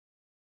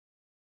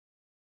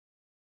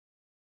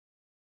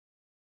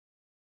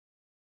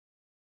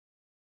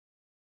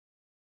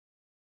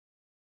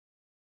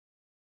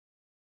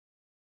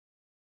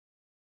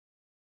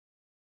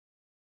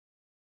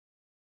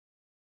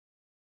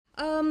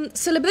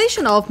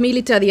Celebration of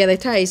military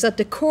heritage is at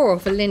the core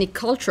of Hellenic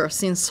culture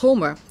since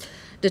Homer.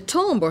 The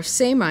tomb or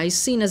sema is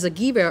seen as a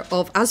giver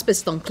of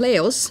asbestos on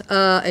Kleos,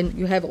 and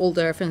you have all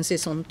the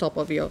references on top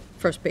of your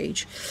first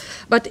page.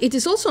 But it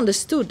is also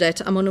understood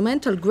that a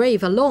monumental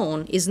grave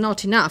alone is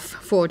not enough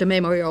for the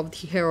memory of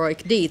the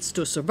heroic deeds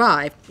to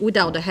survive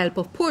without the help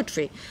of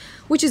poetry,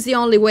 which is the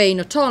only way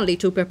not only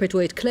to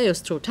perpetuate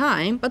Kleos through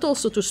time, but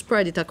also to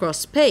spread it across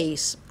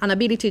space, an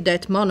ability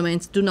that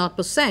monuments do not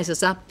possess,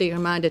 as aptly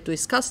reminded to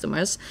his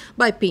customers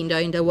by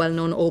Pindar in the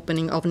well-known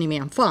opening of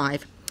Nemean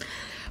 5.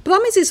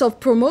 Promises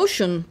of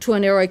promotion to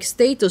an heroic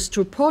status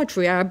through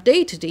poetry are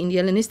updated in the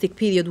Hellenistic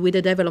period with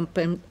the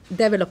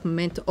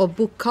development of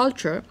book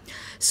culture,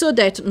 so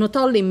that not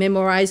only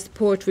memorized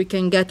poetry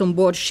can get on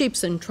board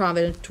ships and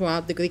travel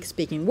throughout the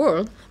Greek-speaking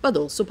world, but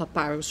also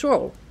papyrus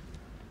roll.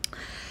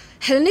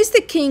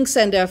 Hellenistic kings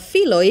and their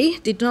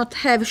philoi did not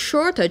have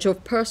shortage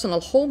of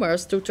personal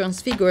Homers to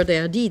transfigure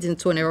their deeds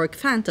into an heroic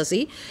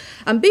fantasy.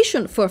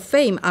 Ambition for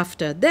fame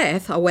after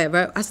death,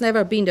 however, has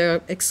never been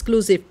their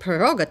exclusive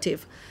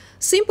prerogative.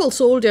 Simple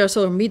soldiers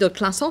or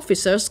middle-class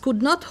officers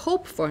could not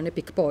hope for an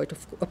epic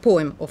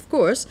poem, of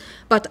course,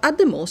 but at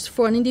the most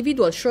for an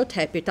individual short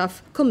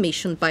epitaph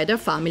commissioned by their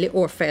family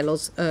or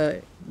fellows,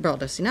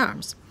 brothers in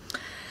arms.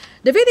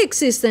 The very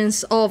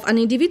existence of an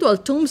individual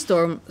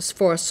tombstone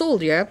for a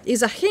soldier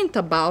is a hint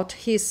about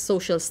his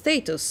social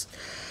status.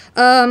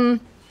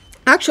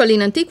 Actually,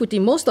 in antiquity,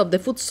 most of the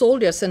foot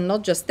soldiers, and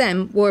not just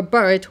them, were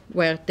buried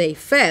where they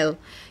fell,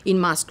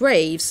 in mass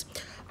graves.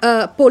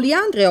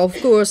 Polyandria,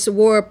 of course,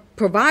 were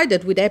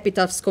provided with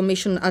epitaphs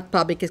commissioned at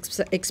public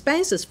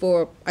expenses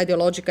for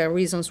ideological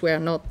reasons we are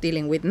not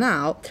dealing with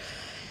now.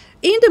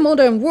 In the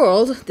modern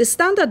world, the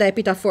standard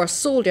epitaph for a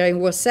soldier in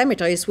war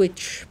cemeteries,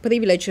 which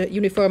privilege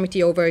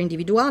uniformity over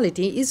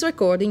individuality, is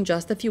recording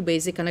just a few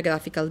basic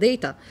anagraphical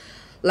data.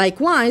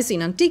 Likewise,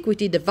 in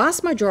antiquity, the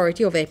vast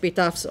majority of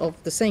epitaphs of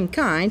the same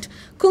kind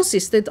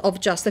consisted of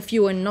just a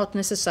few and not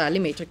necessarily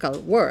metrical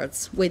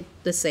words with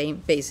the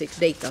same basic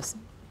data.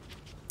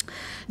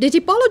 The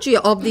typology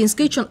of the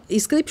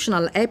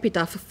inscriptional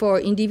epitaph for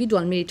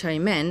individual military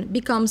men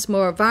becomes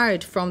more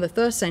varied from the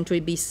 3rd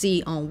century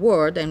BC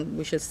onward, and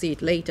we shall see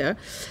it later,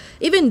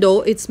 even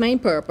though its main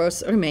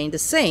purpose remained the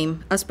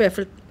same, as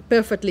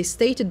perfectly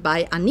stated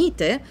by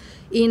Anite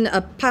in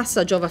a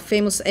passage of a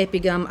famous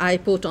epigram I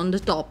put on the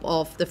top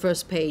of the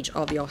first page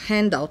of your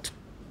handout.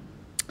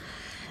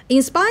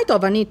 In spite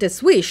of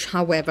Anite's wish,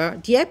 however,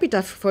 the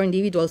epitaph for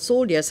individual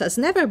soldiers has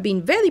never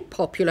been very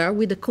popular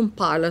with the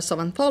compilers of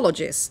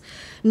anthologies,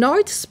 nor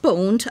it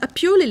spawned a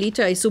purely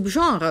literary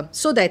subgenre,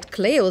 so that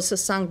Kleos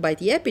sung by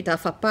the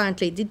epitaph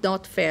apparently did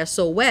not fare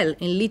so well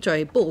in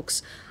literary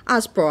books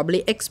as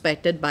probably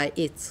expected by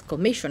its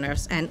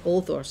commissioners and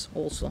authors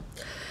also.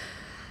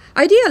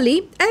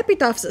 Ideally,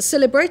 epitaphs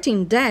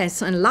celebrating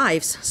deaths and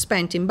lives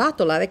spent in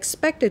battle are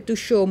expected to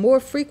show more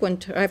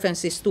frequent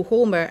references to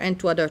Homer and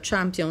to other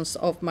champions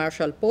of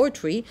martial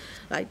poetry,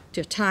 like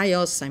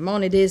Tyrtaeus,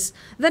 Simonides,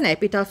 than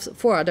epitaphs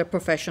for other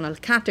professional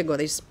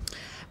categories.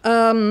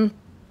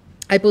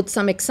 I put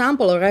some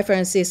example or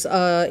references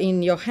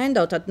in your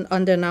handout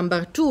under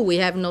number 2. We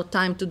have no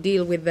time to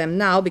deal with them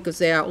now because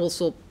there are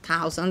also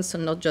thousands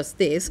and not just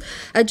this.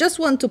 I just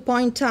want to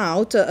point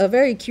out a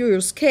very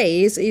curious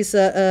case is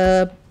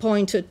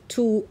point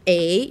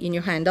 2a in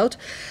your handout,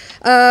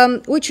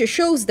 which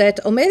shows that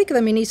Homeric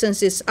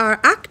reminiscences are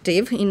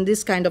active in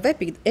this kind of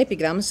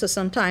epigrams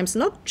sometimes,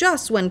 not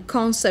just when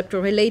concepts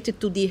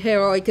related to the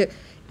heroic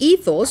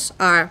ethos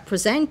are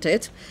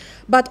presented,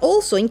 but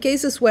also in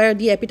cases where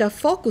the epitaph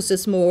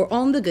focuses more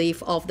on the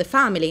grief of the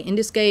family. In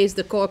this case,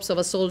 the corpse of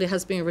a soldier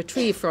has been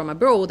retrieved from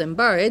abroad and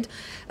buried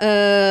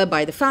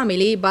by the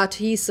family, but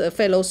his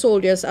fellow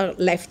soldiers are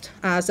left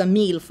as a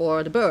meal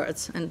for the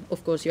birds. And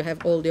of course, you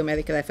have all the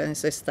Homeric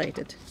references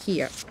stated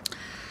here.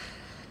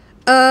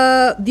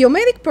 The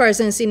Homeric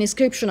presence in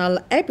inscriptional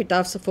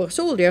epitaphs for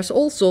soldiers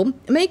also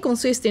may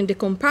consist in the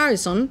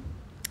comparison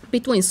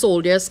between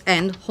soldiers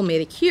and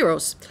Homeric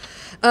heroes.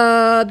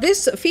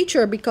 This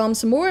feature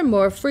becomes more and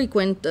more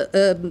frequent,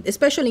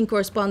 especially in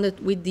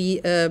correspondence with the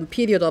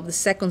period of the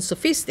Second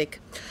Sophistic.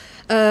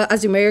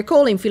 As you may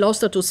recall, in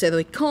Philostratus'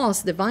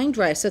 Heroicons, the vine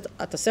dresser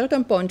at a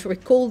certain point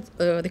recalls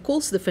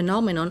the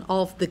phenomenon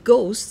of the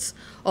ghosts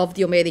of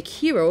the Homeric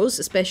heroes,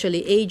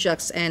 especially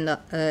Ajax and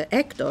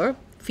Hector,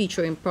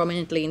 featuring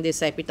prominently in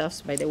these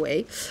epitaphs, by the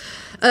way,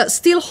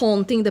 still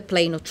haunting the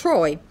plain of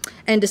Troy.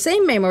 And the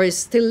same memories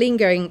still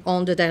lingering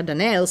on the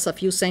Dardanelles a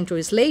few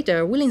centuries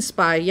later will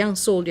inspire young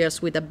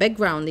soldiers with a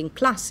background in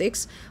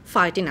classics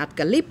fighting at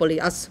Gallipoli,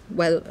 as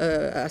well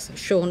as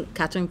shown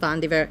Catherine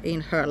Vandiver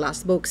in her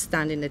last book,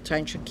 Stand in the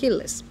Trench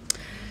Achilles.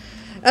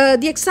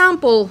 The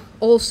example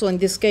also in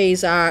this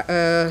case are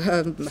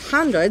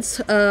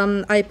hundreds.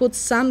 I put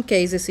some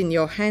cases in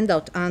your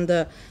handout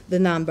under the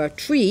number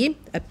 3,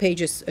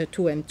 pages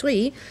 2 and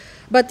 3.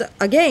 But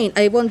again,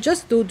 I want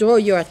just to draw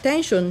your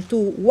attention to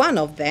one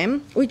of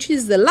them, which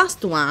is the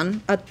last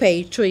one at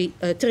page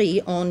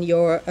 3 on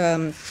your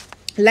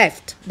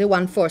left, the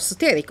one for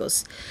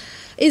Sotericus.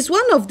 is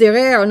one of the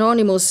rare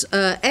anonymous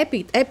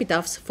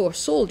epitaphs for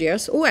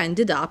soldiers who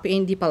ended up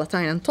in the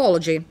Palatine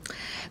Anthology.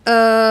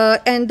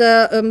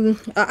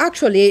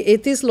 Actually,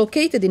 it is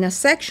located in a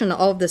section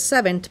of the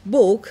 7th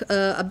book,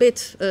 a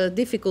bit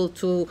difficult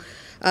to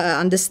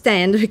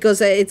understand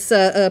because it's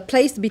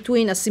placed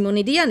between a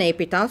Simonidean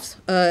epitaph,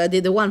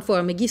 the one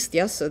for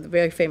Megistias, the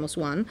very famous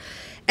one,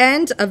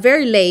 and a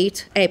very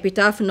late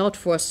epitaph, not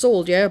for a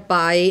soldier,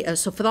 by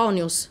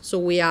Sophronius. So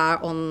we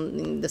are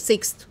on the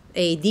 6th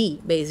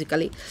AD,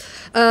 basically.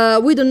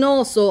 We don't know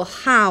also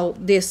how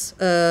this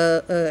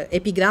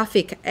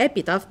epigraphic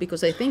epitaph,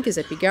 because I think it's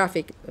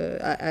epigraphic,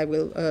 I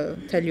will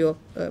tell you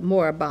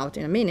more about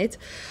in a minute,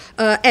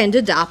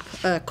 ended up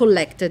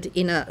collected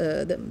in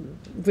the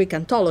Greek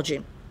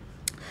anthology.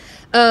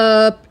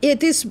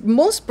 It is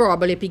most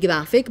probably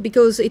epigraphic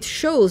because it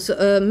shows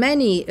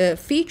many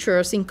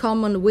features in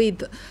common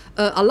with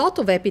a lot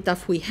of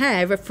epitaph we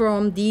have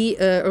from the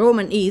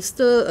Roman East,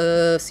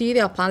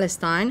 Syria,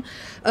 Palestine.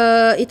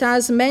 It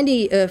has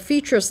many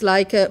features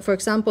like, for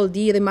example,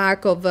 the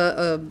remark of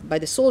by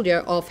the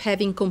soldier of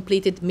having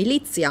completed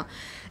militia.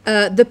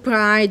 The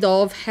pride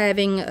of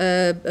having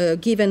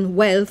given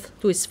wealth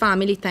to his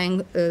family,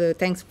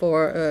 thanks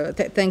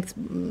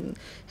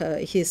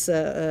his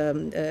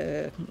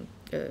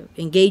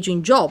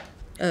engaging job,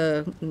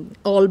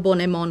 olbon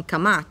emon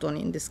kamaton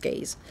in this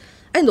case.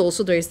 And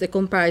also there is the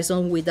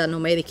comparison with a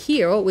numeric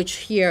hero, which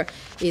here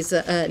is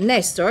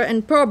Nestor,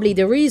 and probably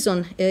the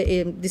reason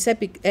this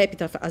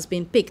epitaph has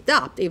been picked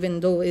up, even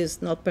though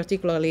it's not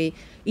particularly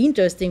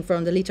interesting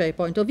from the literary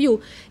point of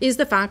view, is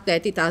the fact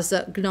that it has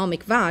a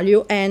gnomic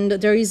value, and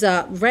there is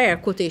a rare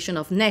quotation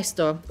of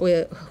Nestor,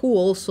 who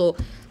also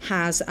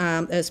has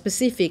a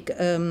specific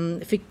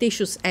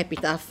fictitious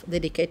epitaph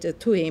dedicated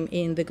to him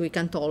in the Greek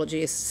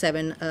anthology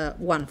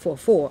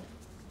 7144.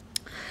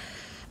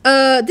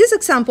 This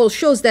example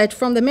shows that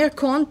from the mere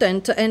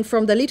content and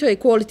from the literary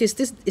qualities,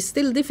 this is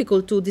still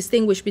difficult to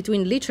distinguish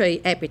between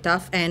literary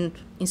epitaph and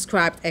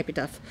inscribed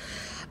epitaph.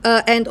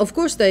 And of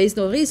course, there is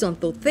no reason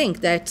to think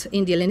that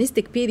in the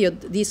Hellenistic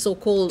period, these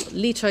so-called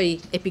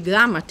literary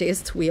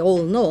epigrammatists, we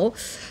all know,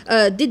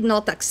 did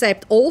not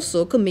accept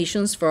also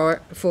commissions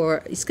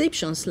for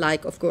inscriptions,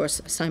 like, of course,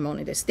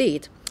 Simonides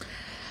did.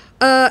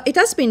 It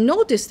has been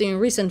noticed in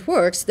recent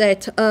works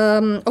that,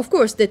 of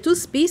course, the two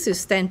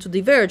species tend to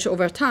diverge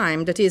over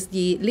time. That is,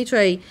 the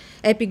literary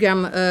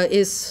epigram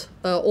is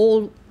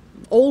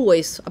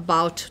always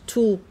about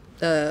two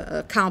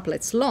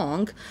couplets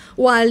long,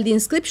 while the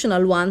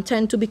inscriptional one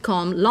tend to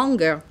become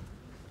longer.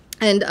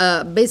 And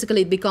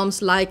basically, it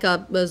becomes like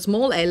a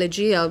small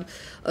elegy,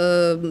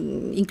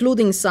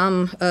 including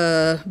some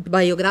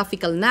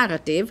biographical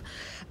narrative,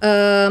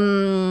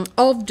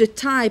 of the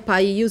type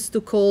I used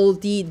to call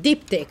the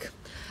diptych.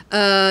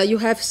 You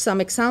have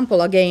some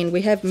example, again,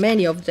 we have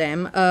many of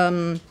them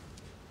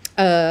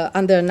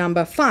under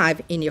number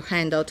 5 in your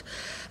handout.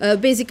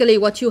 Basically,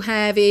 what you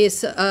have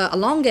is a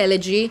long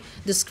elegy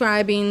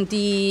describing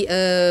the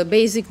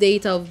basic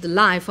data of the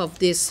life of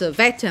this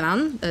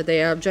veteran.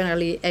 They are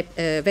generally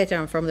a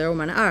veteran from the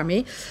Roman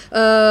army.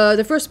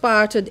 The first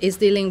part is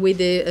dealing with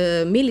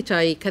the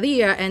military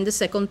career, and the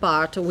second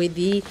part with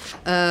the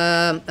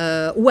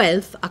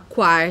wealth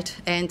acquired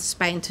and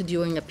spent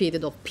during a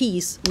period of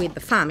peace with the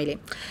family.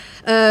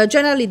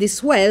 Generally,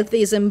 this wealth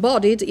is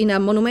embodied in a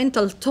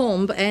monumental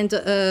tomb, and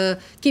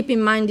keep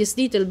in mind this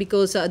detail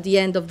because at the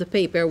end of the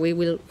paper we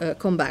will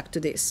come back to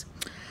this.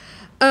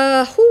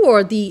 Who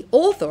were the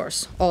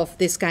authors of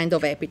this kind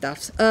of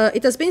epitaphs?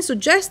 It has been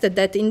suggested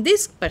that in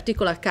this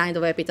particular kind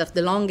of epitaph,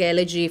 the long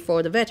elegy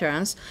for the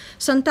veterans,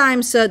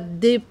 sometimes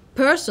the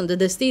person, the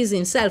deceased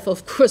himself,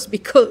 of course,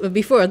 because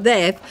before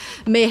death,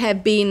 may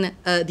have been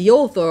the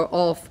author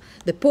of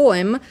the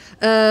poem.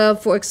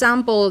 For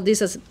example, this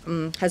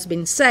has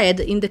been said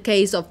in the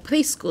case of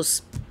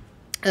Priscus,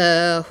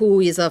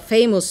 who is a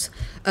famous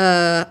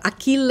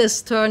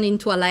Achilles turned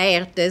into a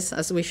Laertes,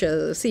 as we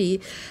shall see,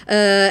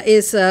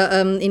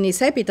 in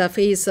his epitaph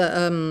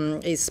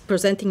is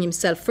presenting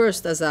himself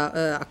first as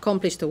an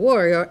accomplished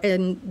warrior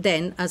and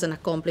then as an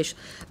accomplished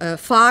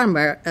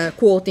farmer,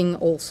 quoting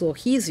also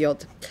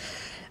Hesiod.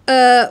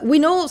 We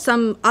know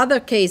some other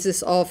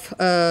cases of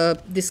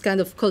this kind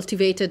of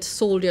cultivated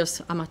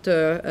soldiers,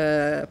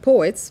 amateur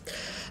poets,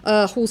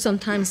 who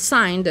sometimes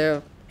sign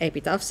their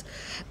epitaphs.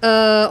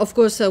 Of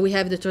course, we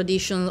have the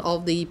tradition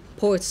of the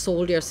poet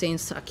soldier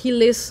since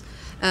Achilles.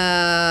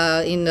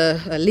 In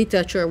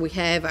literature, we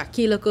have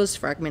Archilochus,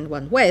 Fragment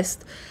 1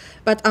 West.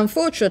 But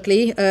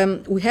unfortunately,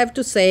 we have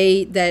to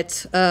say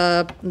that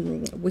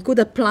we could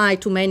apply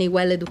to many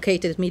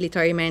well-educated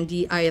military men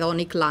the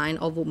ironic line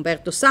of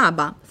Umberto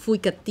Saba, fui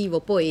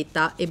cattivo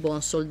poeta e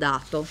buon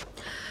soldato.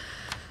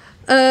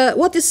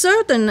 What is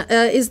certain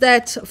is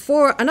that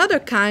for another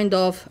kind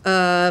of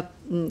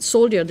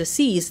soldier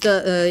deceased,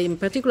 in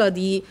particular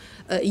the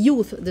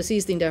youth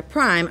deceased in their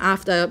prime,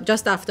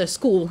 just after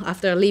school,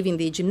 after leaving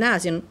the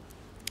gymnasium,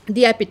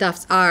 the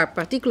epitaphs are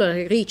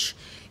particularly rich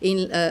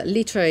in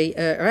literary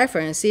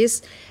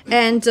references,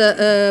 and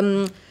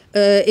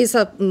is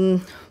a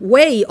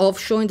way of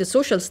showing the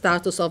social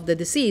status of the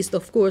deceased,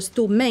 of course,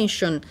 to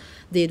mention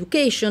the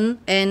education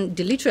and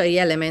the literary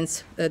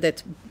elements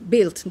that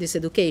built this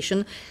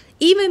education,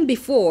 even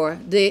before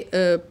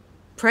the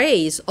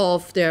praise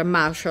of their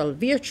martial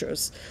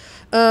virtues.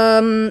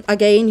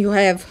 Again, you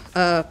have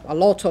a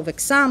lot of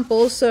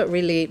examples,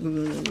 really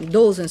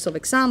dozens of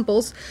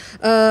examples.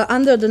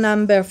 Under the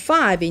number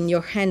 5 in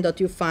your handout,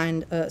 you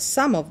find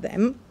some of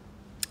them.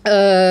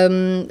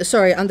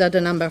 Under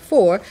the number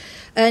 4.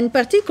 In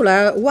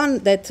particular, one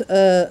that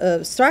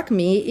struck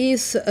me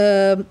is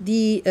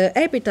the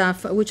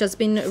epitaph which has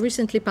been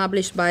recently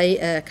published by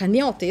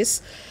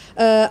Caniotis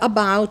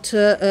about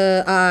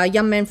a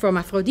young man from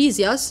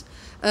Aphrodisias,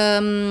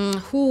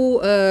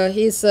 who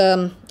is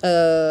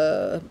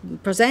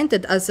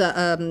presented as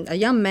a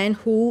young man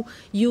who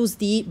used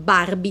the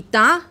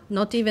barbita,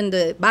 not even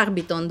the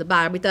barbiton. The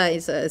barbita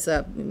is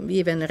a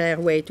even rare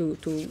way to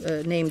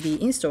name the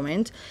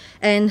instrument,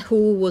 and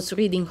who was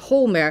reading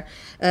Homer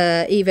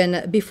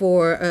even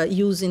before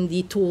using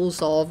the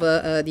tools of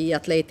the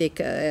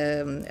athletic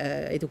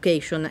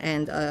education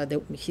and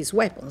his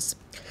weapons.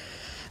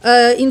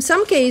 In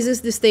some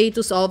cases, the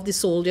status of the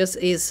soldiers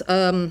is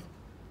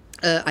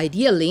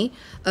ideally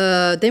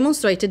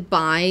demonstrated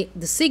by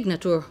the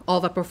signature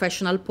of a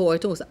professional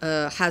poet who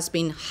has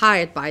been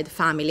hired by the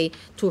family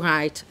to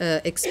write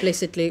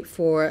explicitly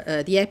for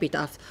the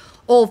epitaph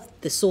of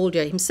the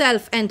soldier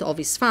himself and of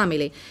his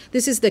family.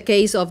 This is the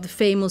case of the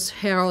famous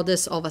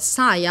Herodes of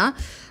Assaia,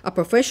 a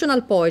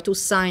professional poet who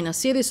signed a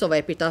series of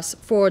epitaphs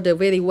for the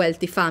very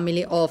wealthy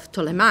family of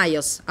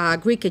Ptolemaios, a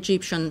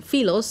Greek-Egyptian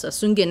philos, a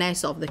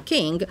Sungenes of the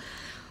king,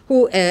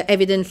 who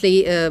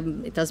evidently,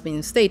 it has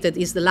been stated,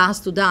 is the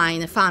last to die in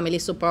the family,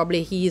 so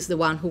probably he is the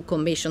one who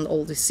commissioned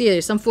all this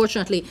series.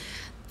 Unfortunately,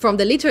 from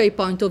the literary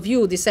point of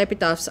view, these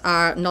epitaphs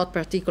are not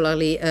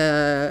particularly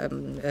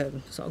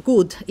so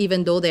good.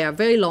 Even though they are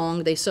very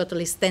long, they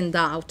certainly stand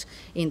out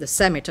in the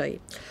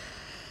cemetery.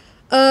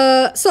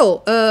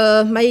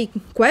 My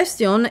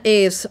question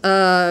is,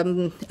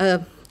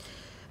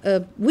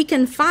 we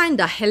can find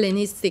a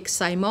Hellenistic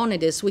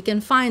Simonides, we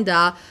can find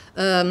a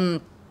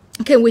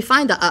can we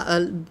find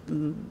an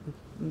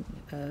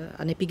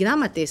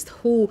epigrammatist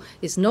who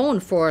is known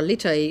for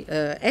literary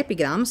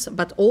epigrams,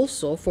 but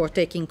also for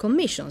taking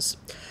commissions?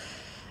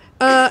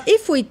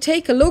 If we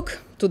take a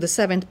look to the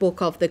 7th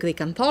book of the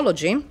Greek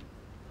anthology,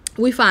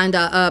 we find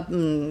a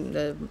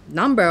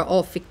number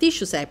of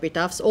fictitious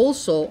epitaphs,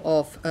 also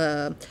of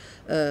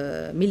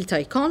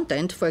military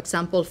content, for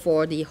example,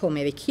 for the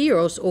Homeric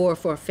heroes or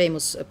for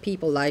famous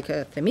people like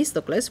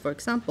Themistocles, for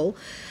example.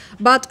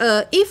 But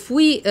if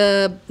we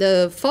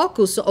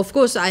focus, of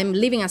course, I'm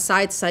leaving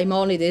aside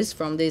Simonides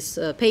from this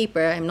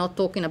paper. I'm not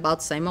talking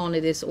about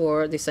Simonides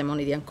or the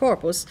Simonidean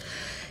corpus.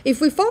 If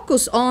we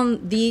focus on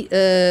the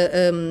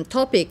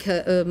topic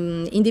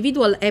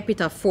individual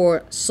epitaph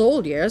for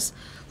soldiers,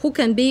 who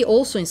can be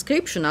also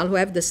inscriptional, who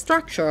have the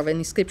structure of an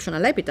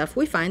inscriptional epitaph,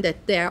 we find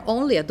that there are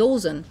only a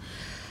dozen.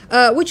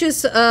 Which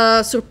is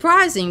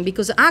surprising,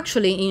 because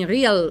actually in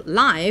real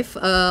life,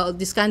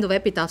 these kind of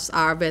epitaphs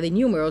are very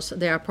numerous.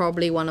 They are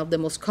probably one of the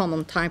most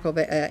common type of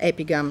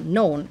epigram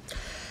known.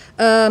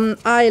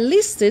 I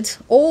listed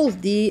all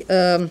the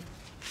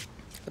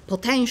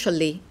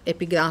potentially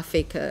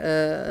epigraphic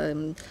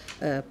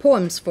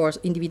poems for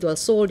individual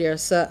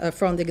soldiers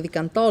from the Greek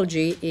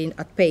anthology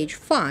at page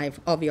 5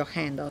 of your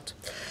handout.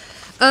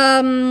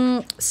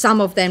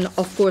 Some of them,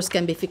 of course,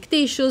 can be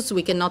fictitious.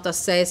 We cannot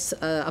assess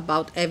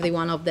about every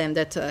one of them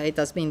that it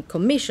has been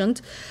commissioned.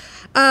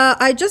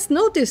 I just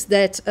noticed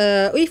that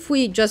if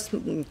we just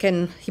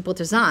can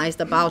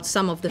hypothesize about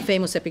some of the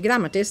famous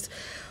epigrammatists,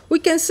 we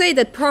can say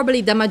that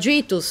probably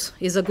Damagetus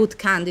is a good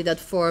candidate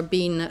for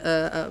being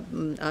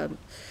a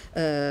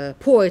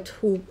poet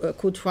who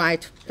could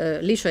write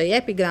literary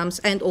epigrams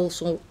and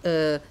also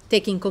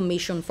taking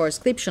commission for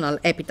inscriptional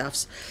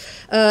epitaphs.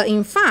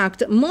 In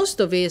fact, most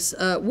of his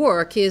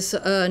work is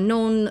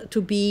known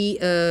to be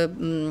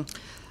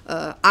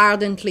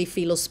ardently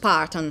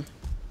Philo-Spartan.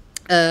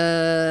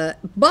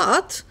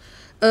 But,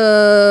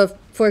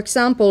 for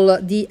example,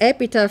 the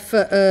epitaph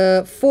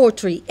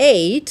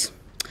 438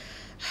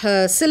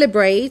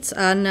 celebrates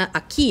an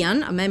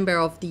Achaean, a member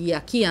of the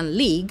Achaean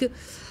League,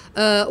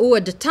 who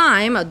at the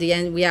time,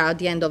 we are at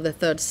the end of the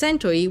 3rd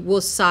century,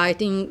 was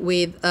siding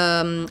with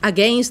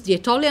against the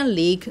Aetolian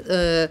League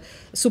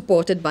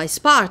supported by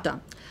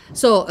Sparta.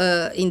 So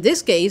in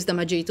this case,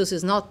 Damagetus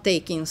is not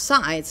taking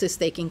sides, he's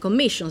taking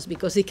commissions,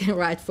 because he can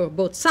write for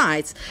both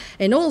sides.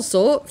 And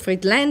also,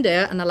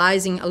 Friedlander,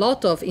 analyzing a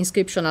lot of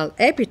inscriptional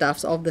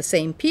epitaphs of the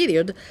same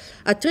period,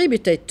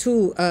 attributed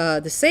to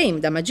the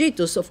same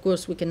Damagetus. Of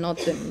course, we cannot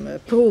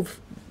prove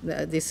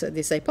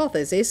this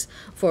hypothesis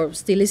for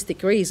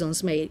stylistic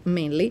reasons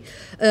mainly.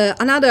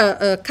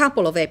 Another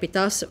couple of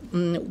epitaphs,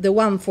 the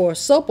one for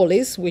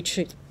Sopolis, which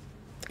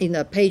in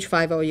page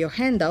 5 of your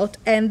handout,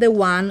 and the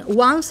one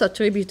once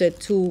attributed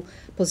to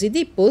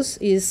Posidippus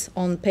is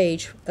on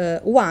page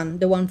 1,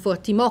 the one for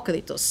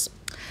Timokritos.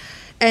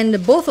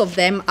 and both of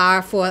them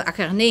are for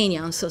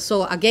Acarnanians.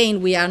 So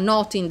again, we are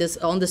not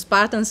on the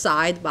Spartan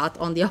side, but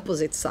on the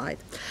opposite side.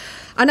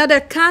 Another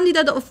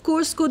candidate, of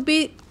course, could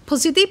be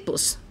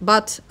Posidippus,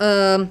 but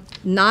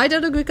neither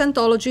the Greek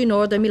anthology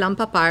nor the Milan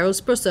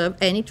papyrus preserve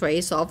any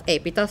trace of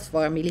epitaphs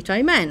for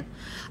military men.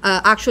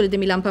 Actually, the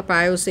Milan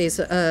papyrus is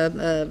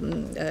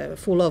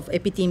full of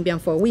epitymbium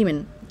for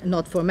women,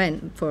 not for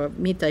men, for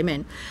military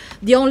men.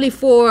 The only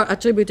 4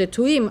 attributed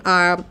to him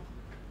are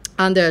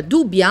under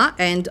dubia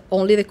and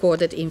only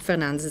recorded in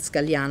Fernandez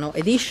Galliano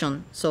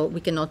edition, so we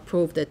cannot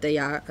prove that they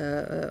are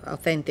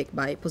authentic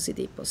by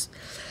Posidippus.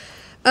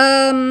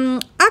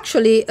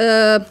 Actually,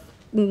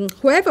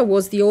 whoever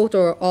was the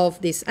author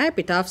of these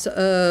epitaphs,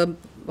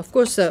 of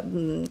course,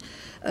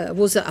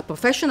 was a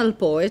professional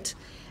poet,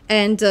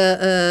 and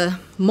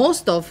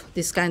most of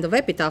these kind of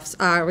epitaphs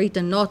are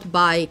written not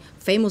by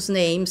famous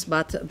names,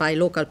 but by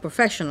local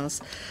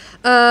professionals.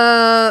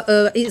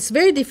 It's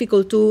very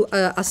difficult to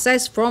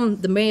assess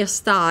from the mere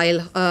style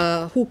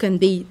who can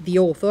be the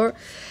author,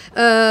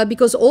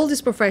 because all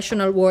these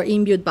professionals were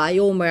imbued by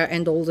Homer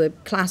and all the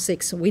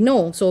classics we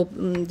know, so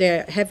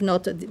they have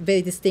not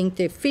very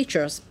distinctive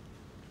features.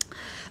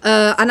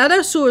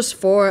 Another source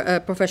for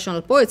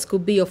professional poets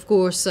could be, of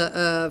course,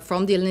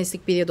 from the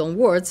Hellenistic period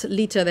onwards,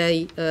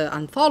 literary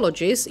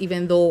anthologies,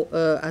 even though,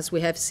 as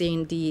we have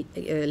seen, the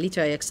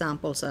literary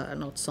examples are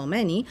not so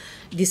many,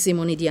 the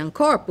Simonidian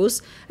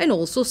corpus, and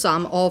also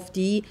some of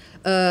the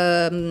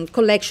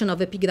collection of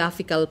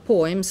epigraphical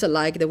poems,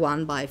 like the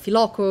one by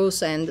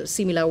Philochorus and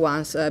similar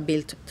ones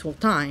built through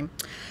time.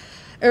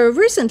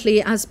 Recently,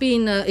 it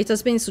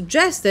has been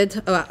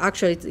suggested,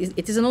 actually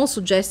it is an old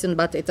suggestion,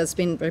 but it has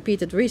been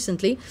repeated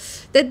recently,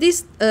 that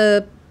this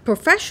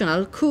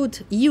professional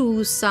could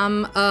use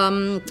some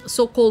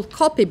so-called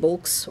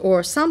copybooks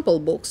or sample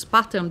books,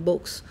 pattern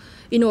books,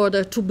 in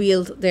order to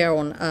build their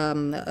own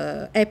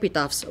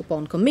epitaphs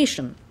upon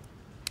commission.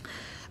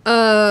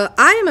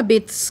 I am a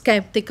bit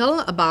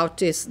skeptical about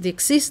the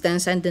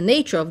existence and the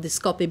nature of these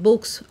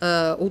copybooks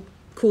who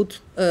could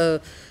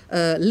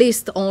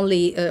list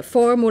only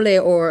formulae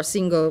or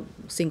single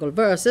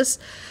verses.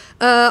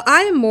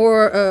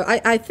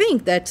 I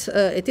think that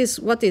it is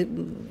what is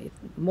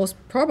most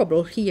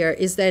probable here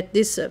is that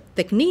this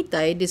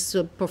technitae, this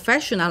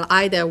professional,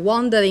 either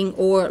wandering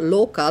or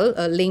local,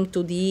 linked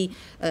to the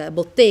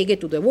bottega,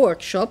 to the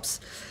workshops,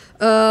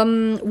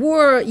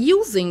 were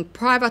using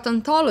private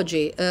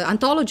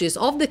anthologies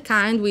of the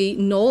kind we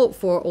know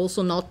for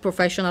also not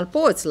professional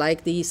poets,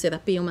 like the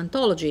Serapeum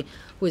anthology,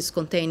 who is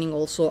containing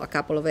also a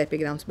couple of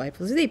epigrams by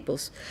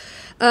Posidippus.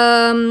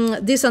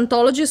 These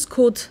anthologies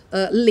could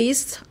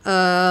list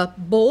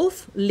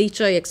both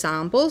literary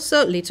examples,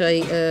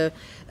 literary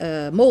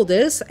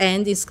models,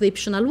 and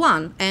inscriptional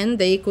one, and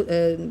they could,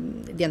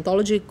 the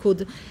anthology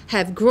could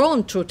have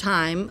grown through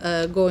time,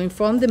 going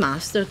from the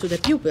master to the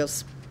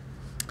pupils.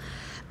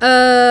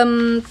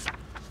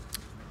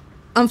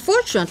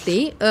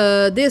 Unfortunately,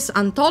 these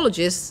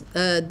anthologies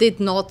did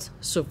not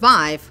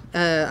survive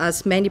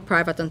as many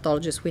private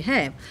anthologies we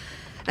have.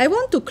 I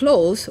want to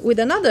close with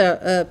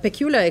another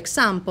peculiar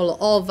example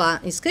of an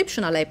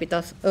inscriptional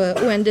epitaph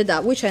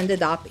which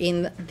ended up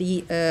in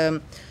the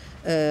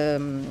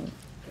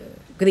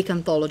Greek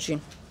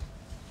anthology.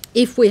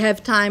 If we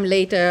have time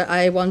later,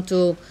 I want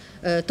to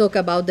talk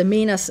about the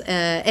Minas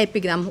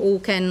epigram, who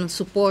can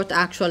support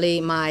actually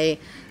my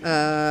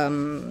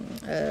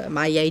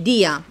my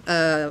idea.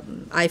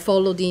 I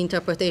follow the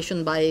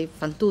interpretation by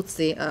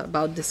Fantuzzi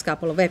about this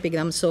couple of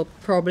epigrams, so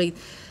probably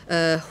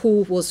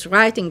who was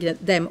writing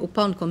them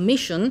upon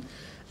commission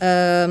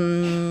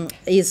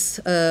is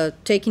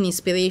taking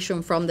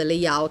inspiration from the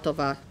layout of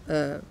a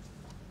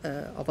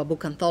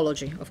book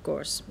anthology, of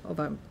course, of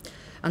an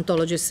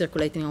anthology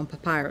circulating on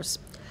papyrus.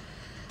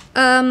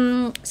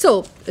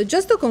 So,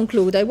 just to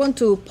conclude, I want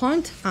to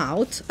point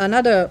out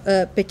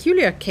another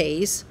peculiar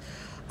case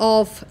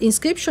of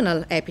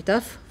inscriptional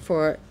epitaph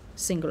for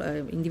single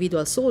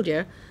individual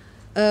soldier,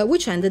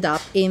 which ended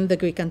up in the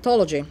Greek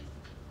anthology.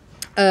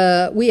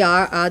 We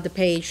are at the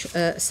page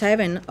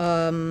 7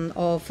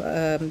 of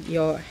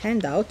your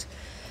handout.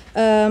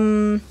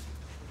 Sorry,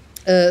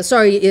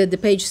 the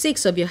page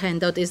 6 of your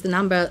handout is the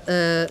number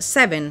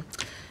 7.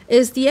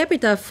 Is the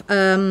epitaph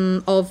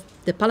of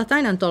the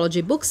Palatine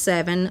Anthology, Book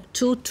 7,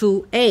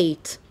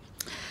 228.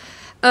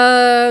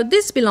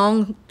 This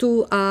belongs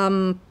to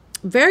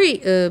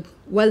very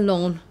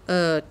well-known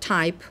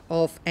type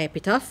of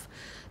epitaph,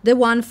 the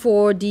one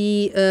for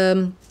the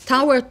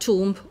tower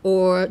tomb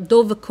or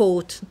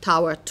dovecote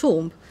tower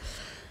tomb.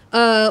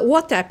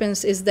 What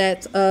happens is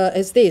that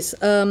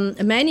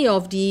many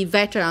of the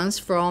veterans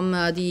from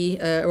the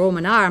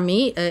Roman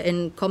army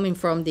and coming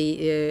from the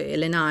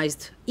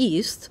Hellenized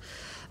East,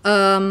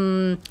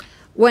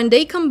 when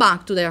they come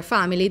back to their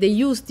family, they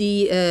use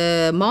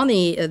the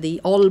money,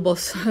 the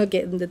olbos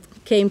that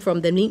came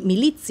from the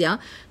militia,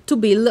 to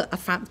build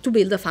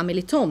a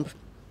family tomb.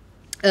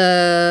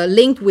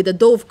 linked with the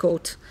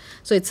dovecote.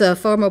 So it's a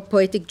form of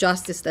poetic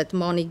justice that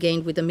money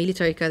gained with a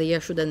military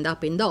career should end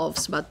up in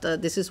doves, but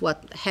this is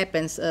what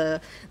happens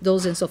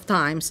dozens of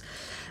times.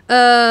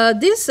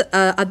 This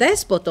a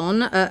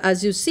despoton,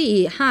 as you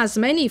see, has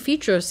many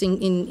features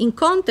in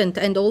content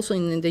and also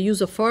in the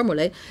use of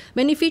formulae,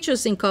 many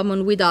features in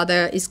common with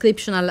other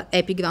inscriptional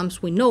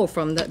epigrams we know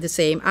from the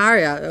same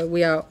area.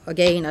 We are,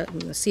 again,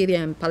 in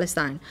Syria and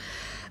Palestine.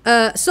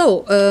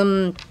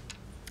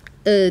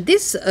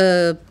 This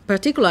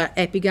particular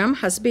epigram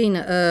has been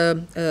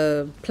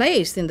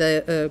placed in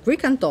the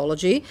Greek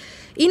anthology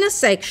in a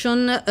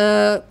section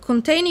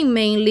containing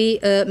mainly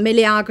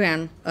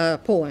Meleagrian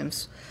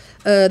poems.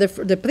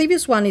 The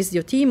previous one is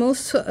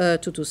Diotimus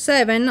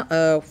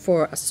 227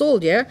 for a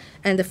soldier,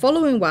 and the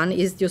following one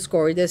is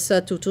Dioscorides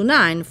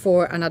 229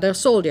 for another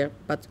soldier,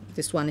 but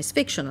this one is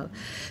fictional.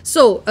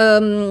 So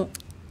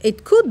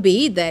it could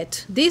be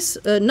that this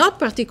not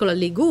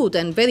particularly good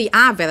and very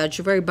average,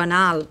 very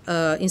banal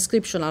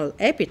inscriptional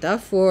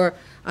epitaph for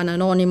an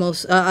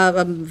anonymous,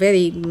 a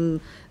very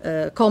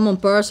common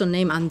person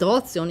named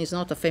Androzion, is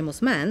not a famous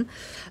man,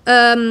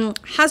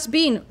 has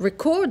been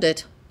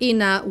recorded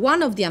in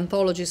one of the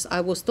anthologies I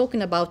was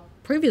talking about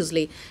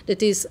previously,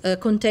 that is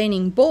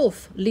containing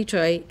both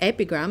literary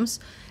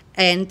epigrams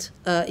and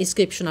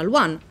inscriptional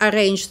one,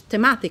 arranged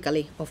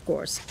thematically, of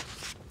course.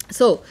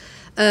 So,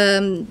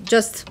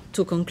 just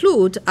to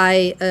conclude,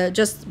 I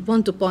just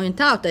want to point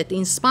out that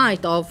in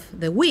spite of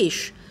the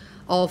wish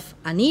of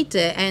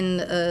Anite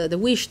and the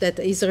wish that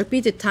is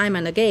repeated time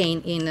and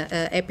again in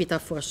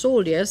Epitaph for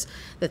Soldiers,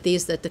 that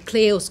is that the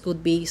Kleos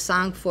could be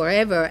sung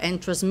forever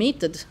and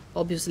transmitted,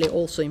 obviously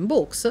also in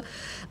books,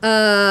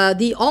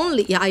 ironically,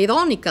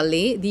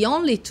 the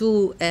only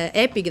two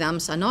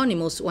epigrams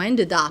anonymous who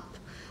ended up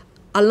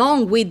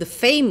along with the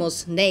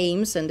famous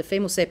names and the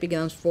famous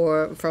epigrams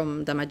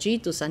from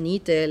Damagitus,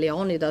 Anite,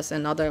 Leonidas,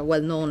 and other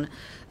well-known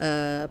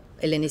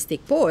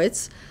Hellenistic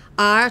poets,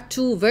 are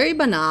two very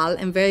banal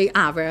and very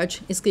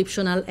average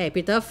inscriptional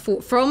epitaph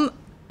from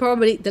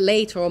probably the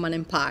late Roman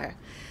Empire.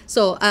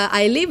 So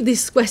I leave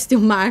this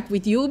question mark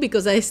with you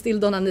because I still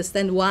don't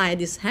understand why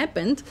this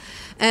happened.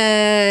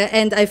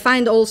 And I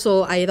find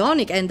also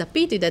ironic and a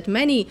pity that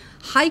many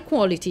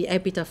high-quality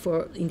epitaph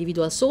for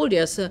individual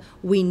soldiers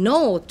we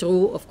know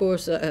through, of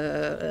course,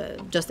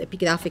 just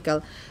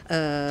epigraphical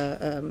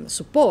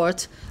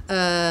support,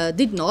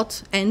 did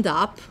not end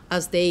up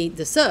as they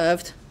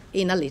deserved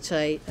in a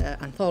literary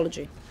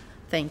anthology.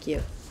 Thank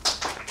you.